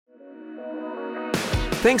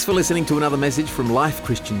Thanks for listening to another message from Life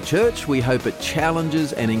Christian Church. We hope it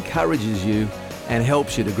challenges and encourages you and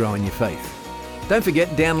helps you to grow in your faith. Don't forget,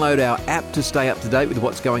 download our app to stay up to date with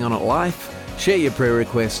what's going on at Life, share your prayer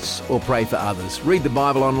requests or pray for others, read the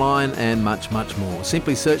Bible online and much, much more.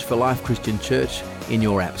 Simply search for Life Christian Church in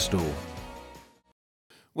your app store.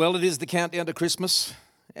 Well, it is the countdown to Christmas,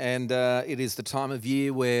 and it is the time of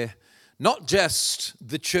year where not just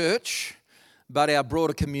the church, but our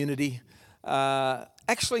broader community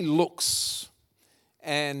actually looks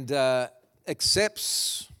and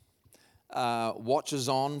accepts, watches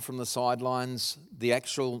on from the sidelines, the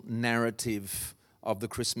actual narrative of the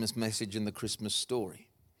Christmas message and the Christmas story.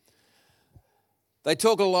 They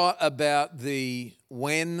talk a lot about the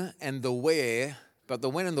when and the where, but the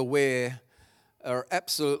when and the where are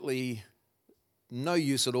absolutely no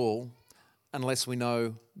use at all unless we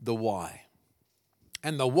know the why.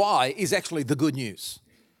 And the why is actually the good news.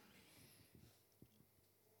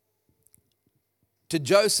 To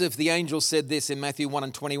Joseph, the angel said this in Matthew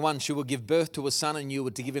 1:21, "She will give birth to a son, and you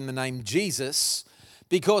are to give him the name Jesus,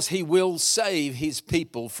 because he will save his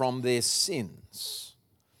people from their sins."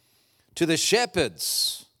 To the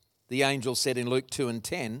shepherds, the angel said in Luke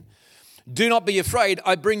 2:10, "Do not be afraid,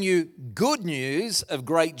 I bring you good news of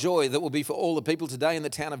great joy that will be for all the people. Today in the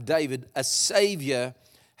town of David, a Saviour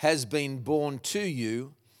has been born to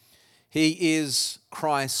you. He is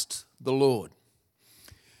Christ the Lord."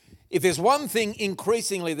 If there's one thing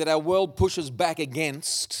increasingly that our world pushes back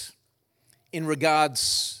against in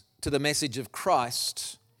regards to the message of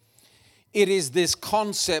Christ, it is this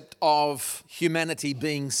concept of humanity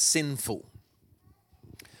being sinful.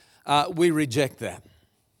 We reject that.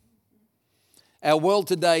 Our world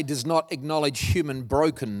today does not acknowledge human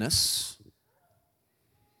brokenness.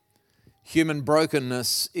 Human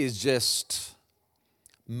brokenness is just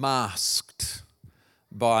masked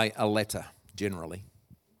by a letter, generally.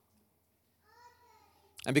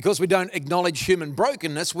 And because we don't acknowledge human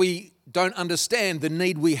brokenness, we don't understand the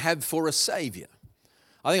need we have for a Saviour.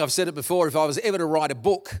 I think I've said it before, if I was ever to write a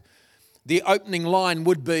book, the opening line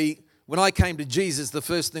would be, when I came to Jesus, the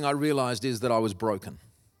first thing I realised is that I was broken.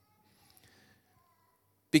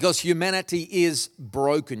 Because humanity is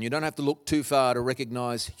broken. You don't have to look too far to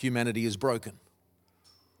recognise humanity is broken.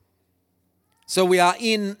 So we are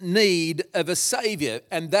in need of a Saviour,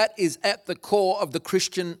 and that is at the core of the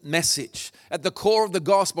Christian message. At the core of the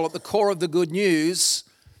gospel, at the core of the good news,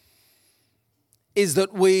 is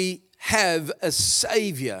that we have a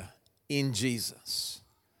Saviour in Jesus.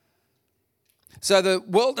 So the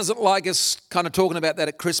world doesn't like us kind of talking about that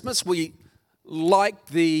at Christmas. We like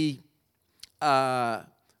the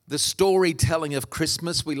storytelling of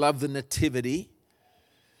Christmas. We love the nativity.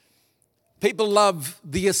 People love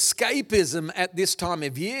the escapism at this time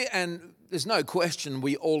of year, and there's no question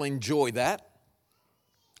we all enjoy that.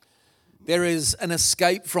 There is an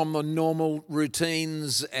escape from the normal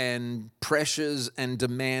routines and pressures and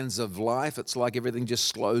demands of life. It's like everything just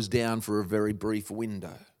slows down for a very brief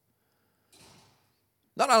window.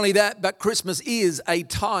 Not only that, but Christmas is a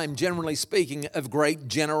time, generally speaking, of great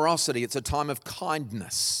generosity. It's a time of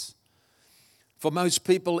kindness. For most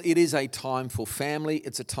people, it is a time for family.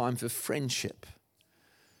 It's a time for friendship.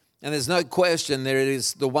 And there's no question there it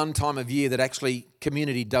is the one time of year that actually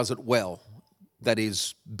community does it well. That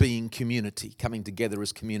is being community, coming together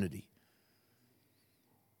as community.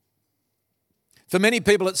 For many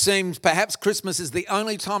people, it seems perhaps Christmas is the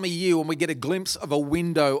only time of year when we get a glimpse of a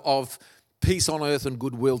window of peace on earth and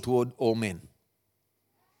goodwill toward all men.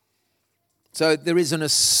 So there is an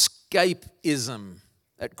escapism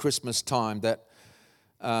at Christmas time that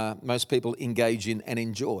most people engage in and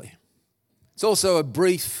enjoy. It's also a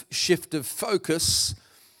brief shift of focus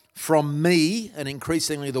from me, and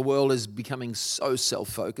increasingly the world is becoming so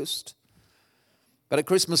self-focused. But at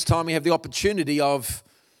Christmas time we have the opportunity of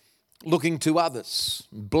looking to others,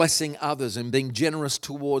 blessing others and being generous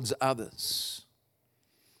towards others.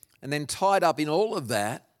 And then tied up in all of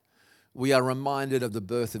that, we are reminded of the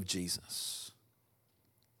birth of Jesus.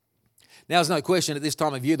 Now, there's no question at this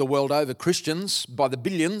time of year, the world over, Christians, by the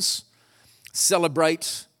billions,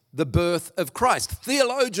 celebrate the birth of Christ.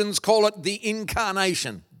 Theologians call it the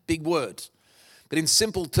incarnation, big word. But in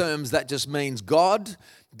simple terms, that just means God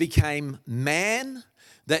became man,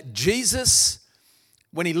 that Jesus,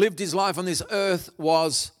 when he lived his life on this earth,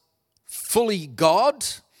 was fully God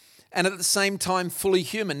and at the same time fully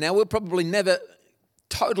human. Now, we'll probably never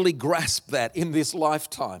totally grasp that in this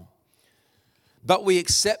lifetime. But we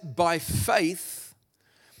accept by faith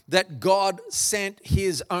that God sent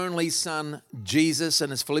his only Son, Jesus,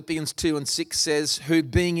 and as Philippians 2:6 says, who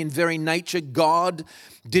being in very nature God,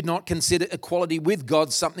 did not consider equality with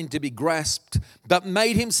God something to be grasped, but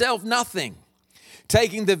made himself nothing.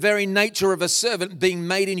 Taking the very nature of a servant, being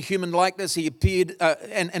made in human likeness, he appeared,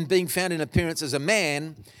 and being found in appearance as a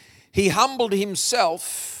man, he humbled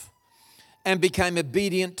himself and became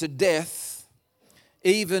obedient to death,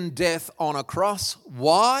 even death on a cross.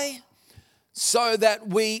 Why? So that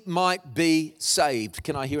we might be saved.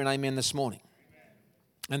 Can I hear an amen this morning?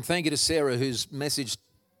 And thank you to Sarah, whose message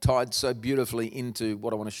tied so beautifully into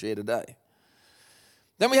what I want to share today.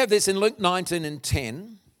 Then we have this in Luke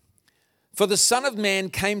 19:10. For the Son of Man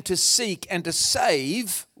came to seek and to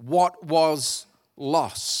save what was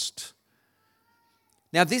lost.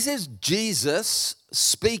 Now this is Jesus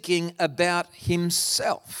speaking about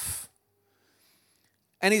himself.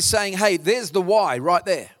 And he's saying, hey, there's the why right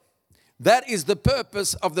there. That is the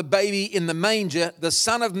purpose of the baby in the manger. The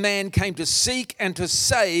Son of Man came to seek and to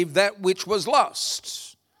save that which was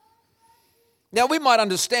lost. Now, we might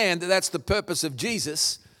understand that that's the purpose of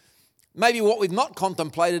Jesus. Maybe what we've not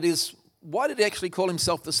contemplated is, why did he actually call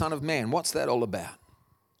himself the Son of Man? What's that all about?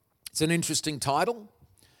 It's an interesting title.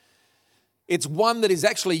 It's one that is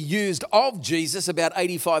actually used of Jesus about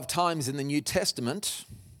 85 times in the New Testament.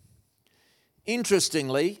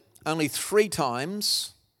 Interestingly, only 3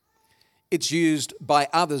 times it's used by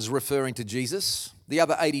others referring to Jesus. The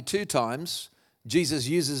other 82 times, Jesus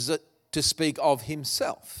uses it to speak of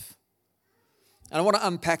himself. And I want to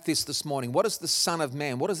unpack this morning. What is the Son of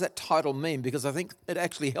Man? What does that title mean? Because I think it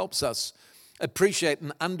actually helps us appreciate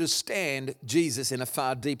and understand Jesus in a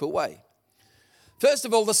far deeper way. First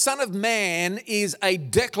of all, the Son of Man is a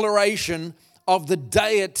declaration of the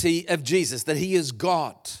deity of Jesus, that he is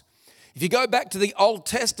God. If you go back to the Old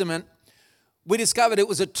Testament, we discovered it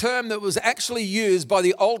was a term that was actually used by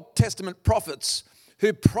the Old Testament prophets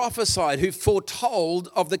who prophesied, who foretold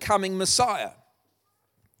of the coming Messiah.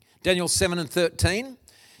 Daniel 7:13,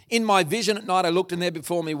 in my vision at night I looked, and there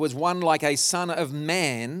before me was one like a son of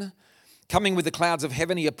man, coming with the clouds of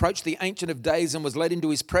heaven. He approached the Ancient of Days and was led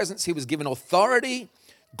into his presence. He was given authority,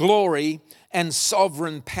 glory, and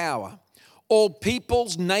sovereign power. All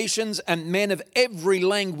peoples, nations, and men of every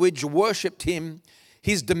language worshipped him.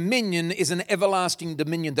 His dominion is an everlasting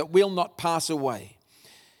dominion that will not pass away.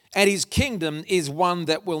 And his kingdom is one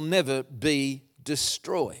that will never be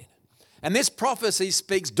destroyed. And this prophecy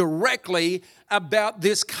speaks directly about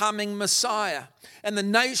this coming Messiah. And the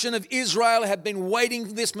nation of Israel had been waiting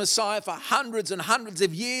for this Messiah for hundreds and hundreds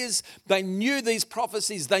of years. They knew these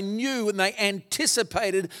prophecies. They knew and they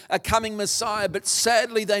anticipated a coming Messiah. But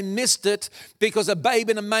sadly, they missed it because a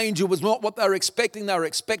babe in a manger was not what they were expecting. They were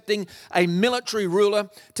expecting a military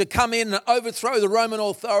ruler to come in and overthrow the Roman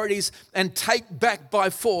authorities and take back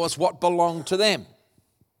by force what belonged to them.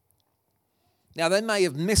 Now, they may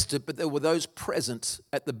have missed it, but there were those present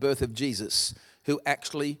at the birth of Jesus who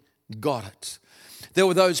actually got it. There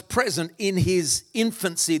were those present in his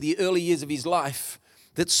infancy, the early years of his life,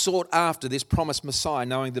 that sought after this promised Messiah,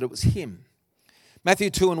 knowing that it was him. Matthew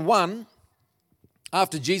 2:1,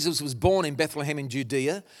 after Jesus was born in Bethlehem in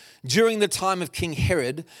Judea, during the time of King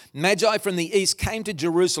Herod, Magi from the east came to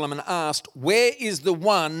Jerusalem and asked, where is the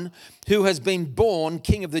one who has been born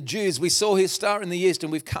King of the Jews? We saw his star in the east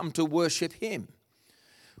and we've come to worship him.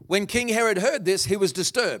 When King Herod heard this, he was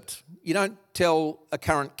disturbed. You don't tell a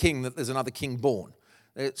current king that there's another king born.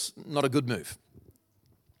 It's not a good move.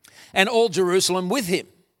 And all Jerusalem with him.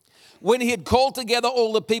 When he had called together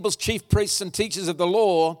all the people's chief priests and teachers of the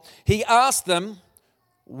law, he asked them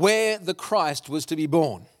where the Christ was to be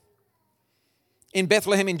born. In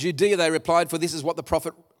Bethlehem in Judea, they replied, for this is what the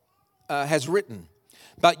prophet has written.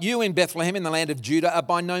 But you in Bethlehem in the land of Judah are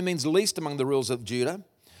by no means least among the rulers of Judah,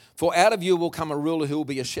 for out of you will come a ruler who will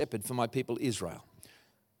be a shepherd for my people Israel.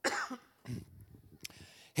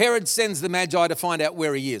 Herod sends the Magi to find out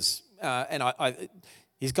where he is.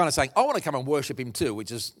 He's kind of saying, I want to come and worship him too,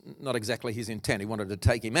 which is not exactly his intent. He wanted to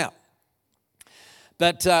take him out.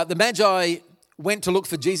 But the Magi went to look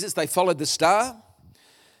for Jesus. They followed the star.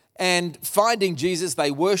 And finding Jesus,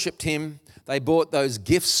 they worshipped him. They brought those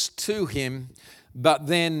gifts to him. But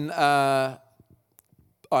then, I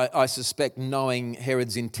suspect, knowing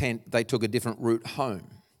Herod's intent, they took a different route home.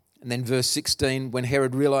 And then verse 16, when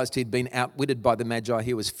Herod realized he'd been outwitted by the Magi,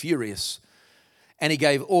 he was furious. And he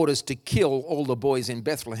gave orders to kill all the boys in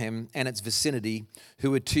Bethlehem and its vicinity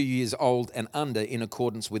who were 2 years old and under, in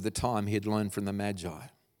accordance with the time he had learned from the Magi.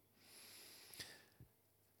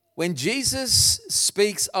 When Jesus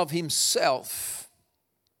speaks of himself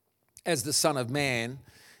as the Son of Man,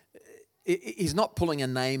 he's not pulling a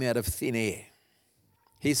name out of thin air.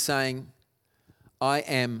 He's saying, I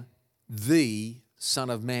am the Son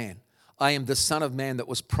of Man. I am the Son of Man that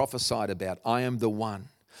was prophesied about. I am the one.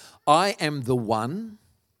 I am the one,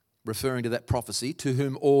 referring to that prophecy, to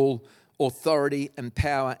whom all authority and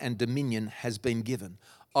power and dominion has been given.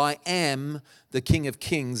 I am the King of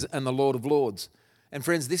Kings and the Lord of Lords. And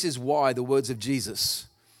friends, this is why the words of Jesus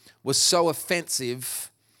were so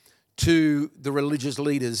offensive to the religious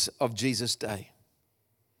leaders of Jesus' day.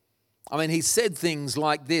 I mean, he said things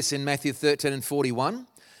like this in Matthew 13 and 41.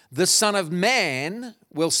 The Son of Man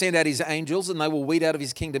will send out his angels and they will weed out of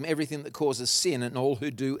his kingdom everything that causes sin and all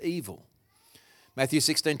who do evil. Matthew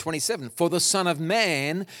 16:27. For the Son of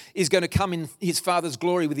Man is going to come in his Father's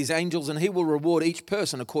glory with his angels and he will reward each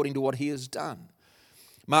person according to what he has done.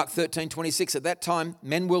 Mark 13:26. At that time,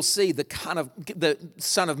 men will see the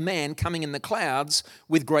Son of Man coming in the clouds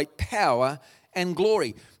with great power and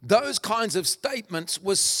glory. Those kinds of statements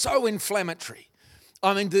were so inflammatory.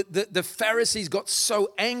 I mean, the Pharisees got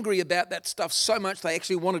so angry about that stuff so much they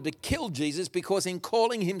actually wanted to kill Jesus, because in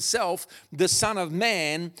calling himself the Son of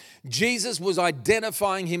Man, Jesus was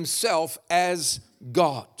identifying himself as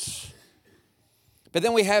God. But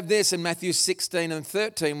then we have this in Matthew 16 and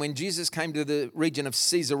 13, when Jesus came to the region of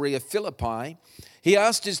Caesarea Philippi, he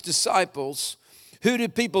asked his disciples, who do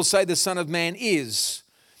people say the Son of Man is?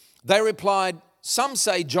 They replied, some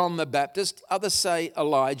say John the Baptist, others say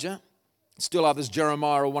Elijah, still others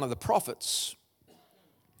Jeremiah or one of the prophets.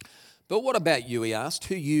 But what about you, he asked,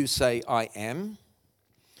 who you say I am?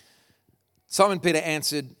 Simon Peter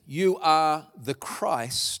answered, you are the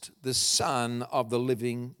Christ, the Son of the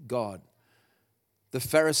living God. The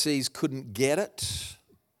Pharisees couldn't get it,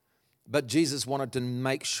 but Jesus wanted to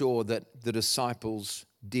make sure that the disciples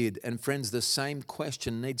did. And friends, the same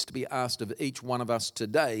question needs to be asked of each one of us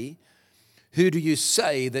today. Who do you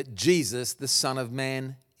say that Jesus, the Son of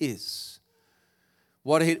Man, is?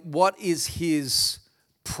 What is his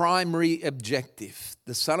primary objective?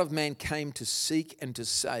 The Son of Man came to seek and to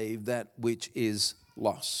save that which is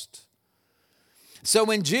lost. So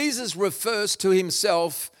when Jesus refers to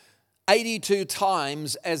himself 82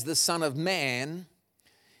 times as the Son of Man,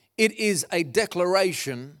 it is a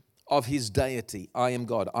declaration of his deity. I am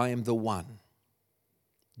God. I am the one.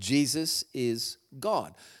 Jesus is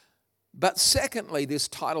God. But secondly, this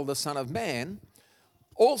title, the Son of Man,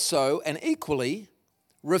 also and equally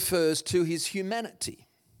refers to his humanity.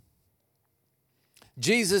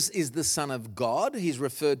 Jesus is the Son of God. He's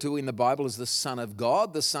referred to in the Bible as the Son of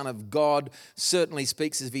God. The Son of God certainly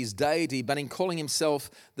speaks of his deity, but in calling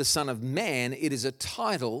himself the Son of Man, it is a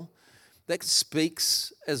title that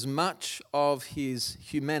speaks as much of his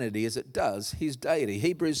humanity as it does his deity.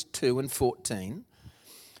 Hebrews 2 and 14.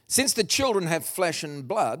 Since the children have flesh and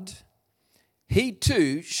blood, he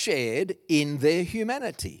too shared in their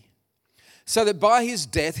humanity, so that by his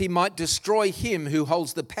death he might destroy him who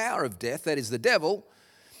holds the power of death, that is the devil,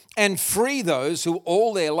 and free those who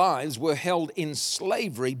all their lives were held in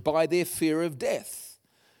slavery by their fear of death.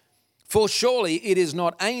 For surely it is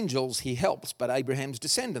not angels he helps, but Abraham's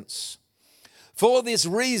descendants. For this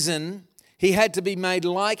reason he had to be made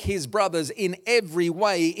like his brothers in every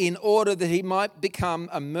way, in order that he might become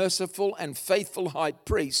a merciful and faithful high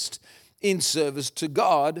priest in service to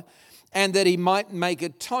God, and that he might make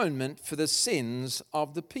atonement for the sins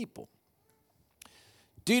of the people.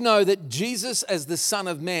 Do you know that Jesus, as the Son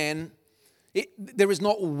of Man, there is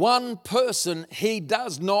not one person he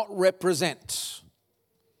does not represent.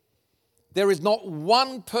 There is not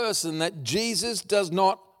one person that Jesus does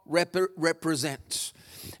not represent.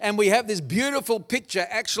 And we have this beautiful picture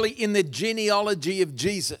actually in the genealogy of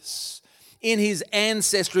Jesus. In his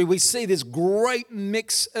ancestry, we see this great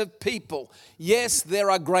mix of people. Yes, there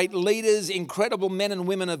are great leaders, incredible men and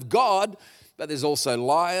women of God, but there's also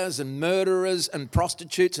liars and murderers and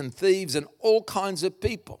prostitutes and thieves and all kinds of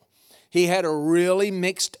people. He had a really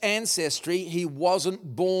mixed ancestry. He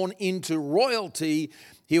wasn't born into royalty.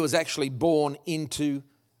 He was actually born into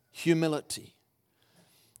humility.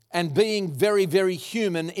 And being very, very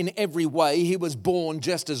human in every way, he was born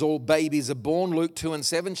just as all babies are born. Luke 2 and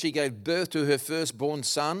 7, she gave birth to her firstborn,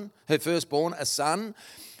 a son.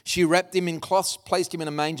 She wrapped him in cloths, placed him in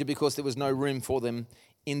a manger because there was no room for them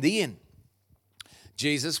in the inn.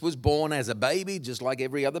 Jesus was born as a baby, just like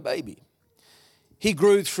every other baby. He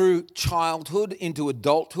grew through childhood into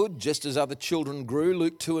adulthood, just as other children grew,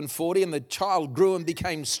 Luke 2 and 40, and the child grew and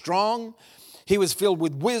became strong. He was filled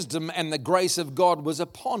with wisdom, and the grace of God was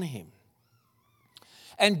upon him.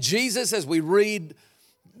 And Jesus, as we read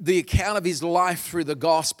the account of his life through the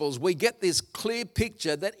Gospels, we get this clear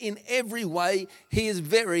picture that in every way he is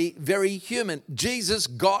very, very human. Jesus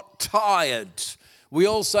got tired We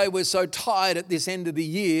all say we're so tired at this end of the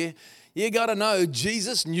year. You got to know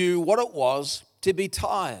Jesus knew what it was to be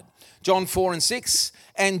tired. John 4:6,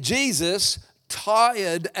 and Jesus,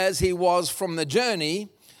 tired as he was from the journey,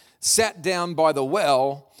 sat down by the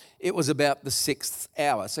well. It was about the 6th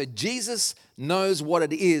hour. So Jesus knows what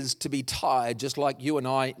it is to be tired, just like you and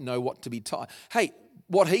I know what to be tired. Hey,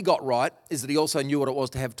 what he got right is that he also knew what it was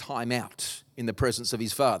to have time out in the presence of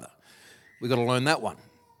his Father. We've got to learn that one.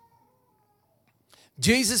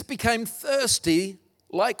 Jesus became thirsty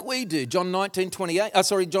like we do. John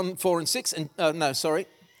 4:6,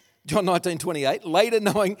 John 19:28. Later,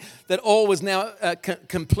 knowing that all was now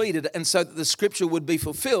completed, and so that the scripture would be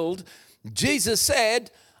fulfilled, Jesus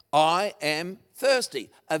said, I am thirsty.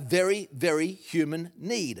 A very, very human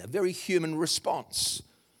need, a very human response.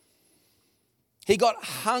 He got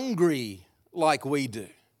hungry like we do.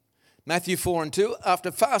 Matthew 4:2,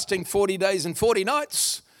 after fasting 40 days and 40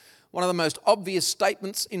 nights, one of the most obvious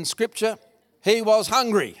statements in Scripture, he was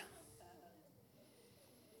hungry.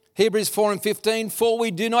 Hebrews 4:15, for we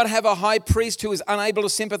do not have a high priest who is unable to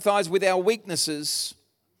sympathize with our weaknesses,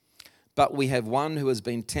 but we have one who has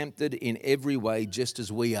been tempted in every way just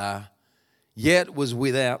as we are, yet was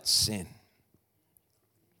without sin.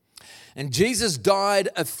 And Jesus died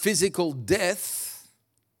a physical death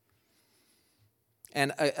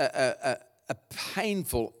and a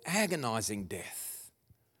painful, agonizing death.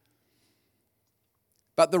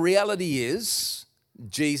 But the reality is,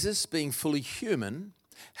 Jesus, being fully human,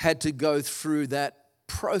 had to go through that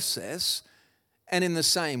process. And in the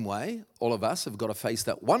same way, all of us have got to face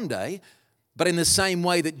that one day. But in the same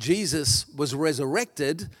way that Jesus was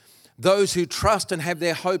resurrected, those who trust and have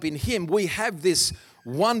their hope in him, we have this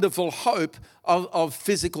wonderful hope of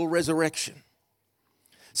physical resurrection.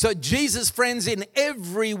 So Jesus, friends, in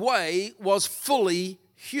every way was fully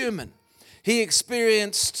human. He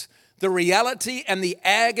experienced the reality and the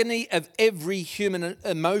agony of every human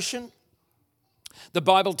emotion. The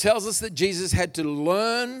Bible tells us that Jesus had to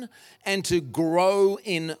learn and to grow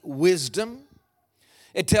in wisdom.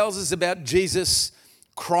 It tells us about Jesus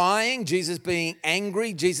crying, Jesus being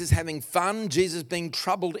angry, Jesus having fun, Jesus being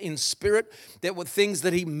troubled in spirit. There were things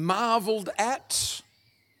that he marveled at.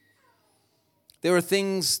 There are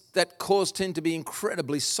things that caused him to be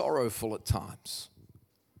incredibly sorrowful at times.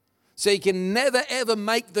 So you can never ever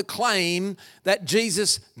make the claim that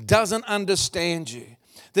Jesus doesn't understand you,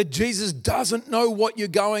 that Jesus doesn't know what you're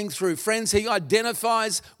going through. Friends, he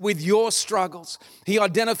identifies with your struggles. He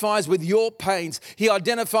identifies with your pains. He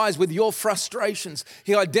identifies with your frustrations.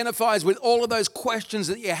 He identifies with all of those questions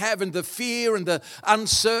that you have and the fear and the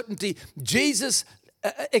uncertainty. Jesus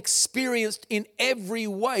experienced in every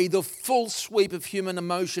way the full sweep of human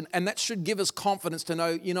emotion, and that should give us confidence to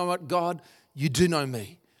know, you know what, God, you do know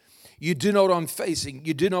me. You do know what I'm facing.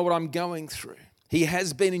 You do know what I'm going through. He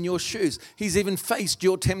has been in your shoes. He's even faced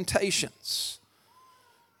your temptations.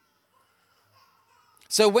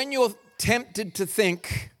 So when you're tempted to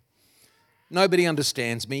think, nobody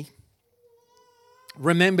understands me,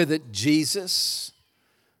 remember that Jesus,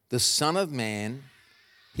 the Son of Man,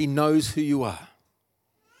 he knows who you are.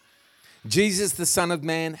 Jesus, the Son of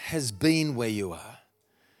Man, has been where you are.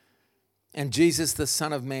 And Jesus, the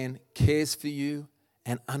Son of Man, cares for you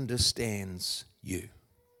and understands you.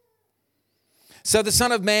 So the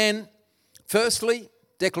Son of Man, firstly,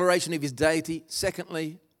 declaration of his deity.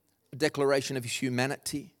 Secondly, a declaration of his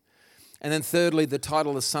humanity. And then thirdly, the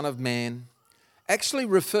title, the Son of Man, actually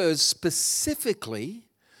refers specifically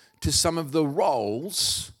to some of the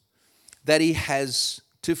roles that he has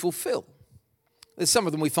to fulfill. There's some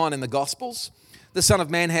of them we find in the Gospels. The Son of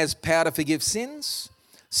Man has power to forgive sins.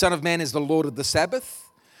 Son of Man is the Lord of the Sabbath.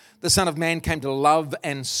 The Son of Man came to love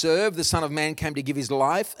and serve. The Son of Man came to give his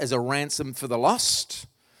life as a ransom for the lost.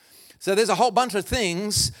 So there's a whole bunch of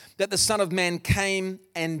things that the Son of Man came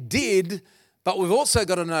and did, but we've also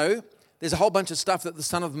got to know there's a whole bunch of stuff that the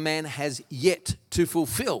Son of Man has yet to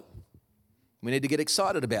fulfill. We need to get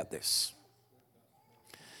excited about this.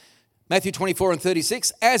 Matthew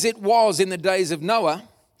 24:36, as it was in the days of Noah,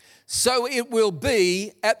 so it will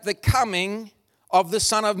be at the coming of the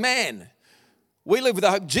Son of Man. We live with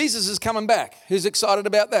the hope Jesus is coming back. Who's excited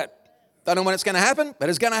about that? Don't know when it's going to happen, but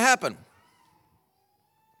it's going to happen.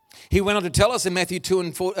 He went on to tell us in Matthew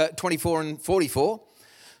 24 and 44,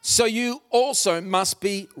 so you also must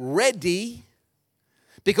be ready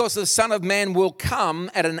because the Son of Man will come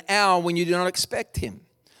at an hour when you do not expect him.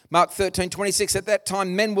 Mark 13:26, at that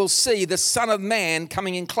time men will see the Son of Man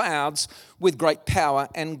coming in clouds with great power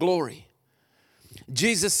and glory.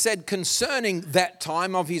 Jesus said concerning that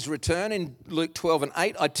time of his return in Luke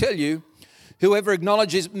 12:8, I tell you, whoever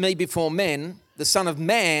acknowledges me before men, the Son of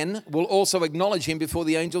Man will also acknowledge him before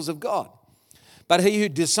the angels of God. But he who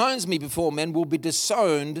disowns me before men will be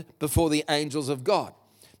disowned before the angels of God.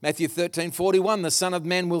 Matthew 13:41, the Son of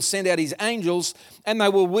Man will send out his angels, and they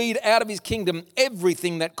will weed out of his kingdom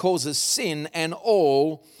everything that causes sin and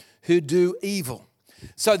all who do evil.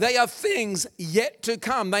 So they are things yet to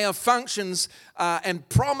come. They are functions and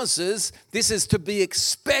promises. This is to be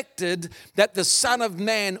expected, that the Son of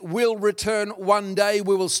Man will return one day.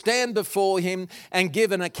 We will stand before him and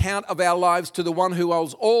give an account of our lives to the one who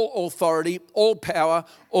holds all authority, all power,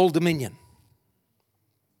 all dominion.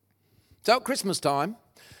 So at Christmas time,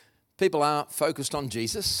 people are focused on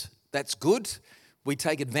Jesus. That's good. We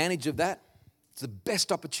take advantage of that. It's the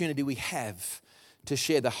best opportunity we have to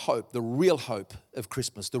share the hope, the real hope of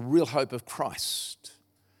Christmas, the real hope of Christ.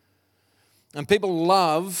 And people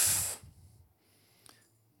love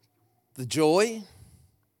the joy,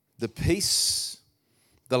 the peace,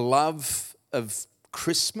 the love of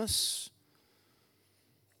Christmas.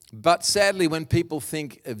 But sadly, when people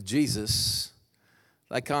think of Jesus,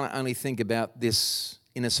 they kind of only think about this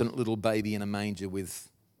innocent little baby in a manger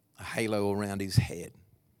with a halo around his head.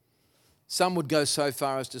 Some would go so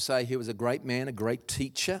far as to say he was a great man, a great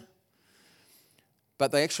teacher,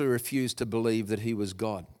 but they actually refused to believe that he was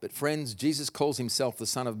God. But friends, Jesus calls himself the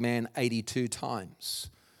Son of Man 82 times.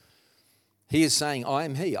 He is saying, I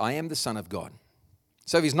am he, I am the Son of God.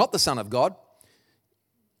 So if he's not the Son of God,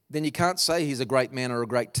 then you can't say he's a great man or a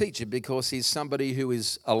great teacher, because he's somebody who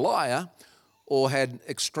is a liar or had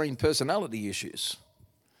extreme personality issues.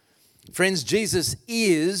 Friends, Jesus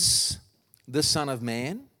is the Son of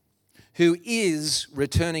Man, who is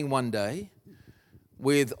returning one day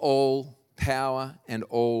with all power and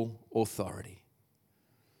all authority.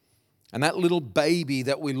 And that little baby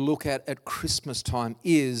that we look at Christmas time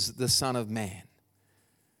is the Son of Man.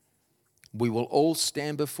 We will all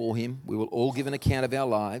stand before him. We will all give an account of our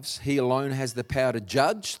lives. He alone has the power to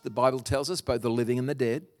judge, the Bible tells us, both the living and the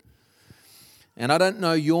dead. And I don't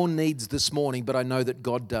know your needs this morning, but I know that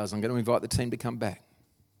God does. I'm going to invite the team to come back.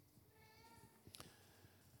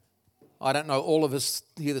 I don't know all of us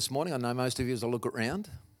here this morning. I know most of you as I look around.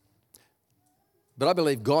 But I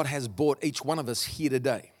believe God has brought each one of us here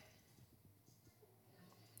today.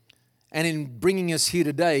 And in bringing us here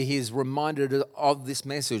today, he has reminded us of this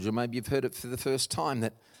message, or maybe you've heard it for the first time,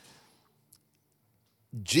 that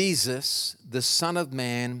Jesus, the Son of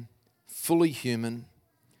Man, fully human,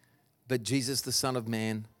 but Jesus, the Son of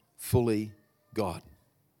Man, fully God.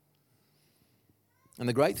 And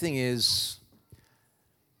the great thing is,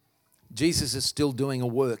 Jesus is still doing a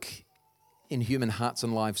work in human hearts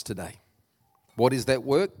and lives today. What is that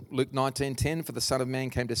work? Luke 19:10, for the Son of Man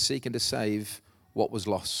came to seek and to save what was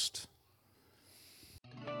lost.